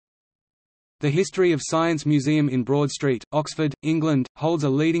The History of Science Museum in Broad Street, Oxford, England, holds a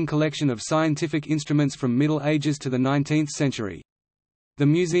leading collection of scientific instruments from Middle Ages to the 19th century. The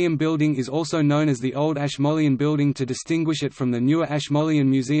museum building is also known as the Old Ashmolean Building to distinguish it from the newer Ashmolean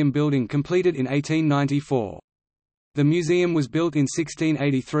Museum building completed in 1894. The museum was built in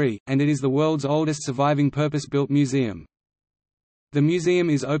 1683, and it is the world's oldest surviving purpose-built museum. The museum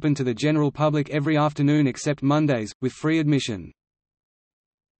is open to the general public every afternoon except Mondays, with free admission.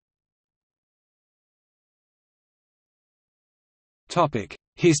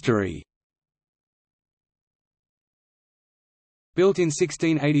 History. Built in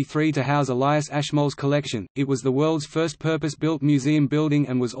 1683 to house Elias Ashmole's collection, it was the world's first purpose-built museum building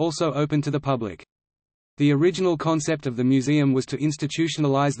and was also open to the public. The original concept of the museum was to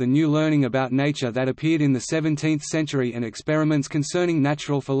institutionalize the new learning about nature that appeared in the 17th century, and experiments concerning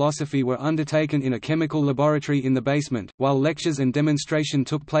natural philosophy were undertaken in a chemical laboratory in the basement, while lectures and demonstration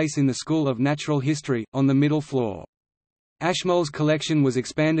took place in the School of Natural History, on the middle floor. Ashmole's collection was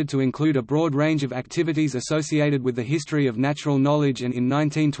expanded to include a broad range of activities associated with the history of natural knowledge, and in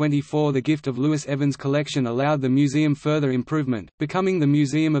 1924 the gift of Lewis Evans' collection allowed the museum further improvement, becoming the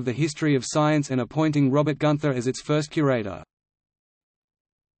Museum of the History of Science and appointing Robert Gunther as its first curator.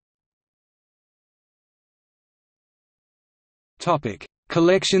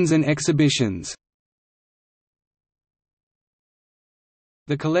 Collections and exhibitions.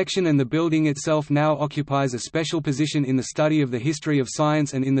 The collection and the building itself now occupies a special position in the study of the history of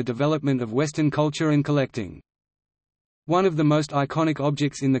science and in the development of Western culture and collecting. One of the most iconic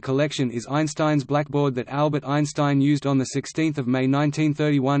objects in the collection is Einstein's blackboard that Albert Einstein used on 16 May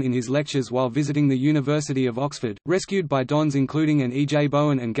 1931 in his lectures while visiting the University of Oxford, rescued by Dons including an E. J.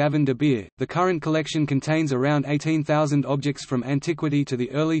 Bowen and Gavin de Beer. The current collection contains around 18,000 objects from antiquity to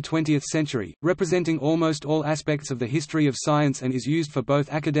the early 20th century, representing almost all aspects of the history of science, and is used for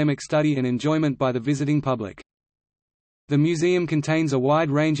both academic study and enjoyment by the visiting public. The museum contains a wide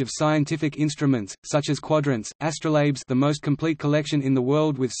range of scientific instruments, such as quadrants, astrolabes, the most complete collection in the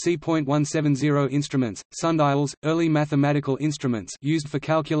world with C.170 instruments, sundials, early mathematical instruments used for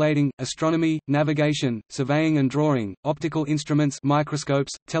calculating, astronomy, navigation, surveying and drawing, optical instruments,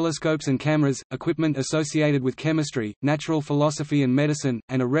 microscopes, telescopes and cameras, equipment associated with chemistry, natural philosophy and medicine,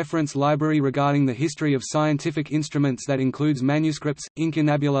 and a reference library regarding the history of scientific instruments that includes manuscripts,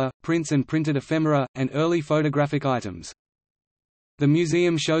 incunabula, prints and printed ephemera, and early photographic items. The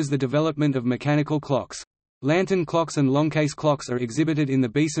museum shows the development of mechanical clocks. Lantern clocks and longcase clocks are exhibited in the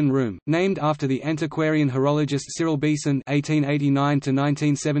Beeson Room, named after the antiquarian horologist Cyril Beeson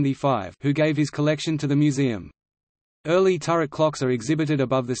 (1889–1975), who gave his collection to the museum. Early turret clocks are exhibited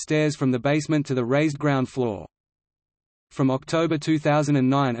above the stairs from the basement to the raised ground floor. From October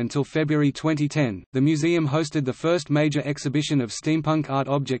 2009 until February 2010, the museum hosted the first major exhibition of steampunk art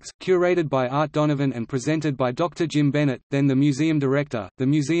objects, curated by Art Donovan and presented by Dr. Jim Bennett, then the museum director. The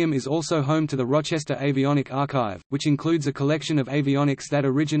museum is also home to the Rochester Avionic Archive, which includes a collection of avionics that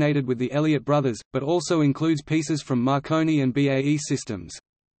originated with the Elliott brothers, but also includes pieces from Marconi and BAE Systems.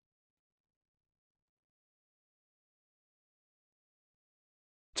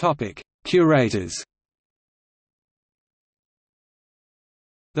 Topic: Curators.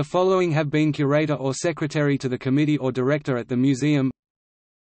 The following have been curator or secretary to the committee or director at the museum: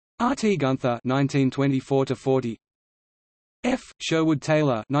 R. T. Gunther (1924–40), F. Sherwood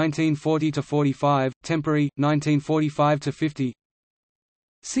Taylor (1940–45), temporary, 1945–50,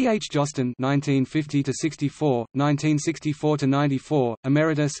 C. H. Jostin (1950–64, 1964–94),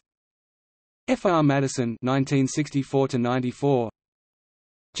 emeritus, F. R. Madison (1964–94),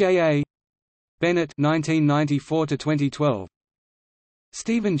 J. A. Bennett (1994–2012).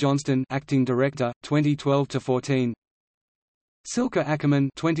 Stephen Johnston, acting director, 2012–14. Silke Ackerman,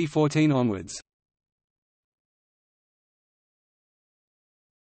 2014 onwards.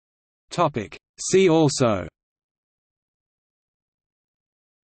 Topic. See also: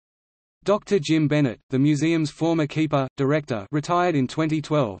 Dr. Jim Bennett, the museum's former keeper, director, retired in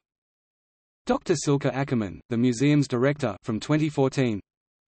 2012. Dr. Silke Ackerman, the museum's director, from 2014.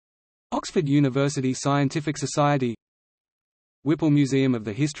 Oxford University Scientific Society. Whipple Museum of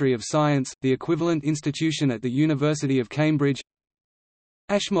the History of Science, the equivalent institution at the University of Cambridge.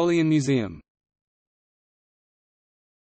 Ashmolean Museum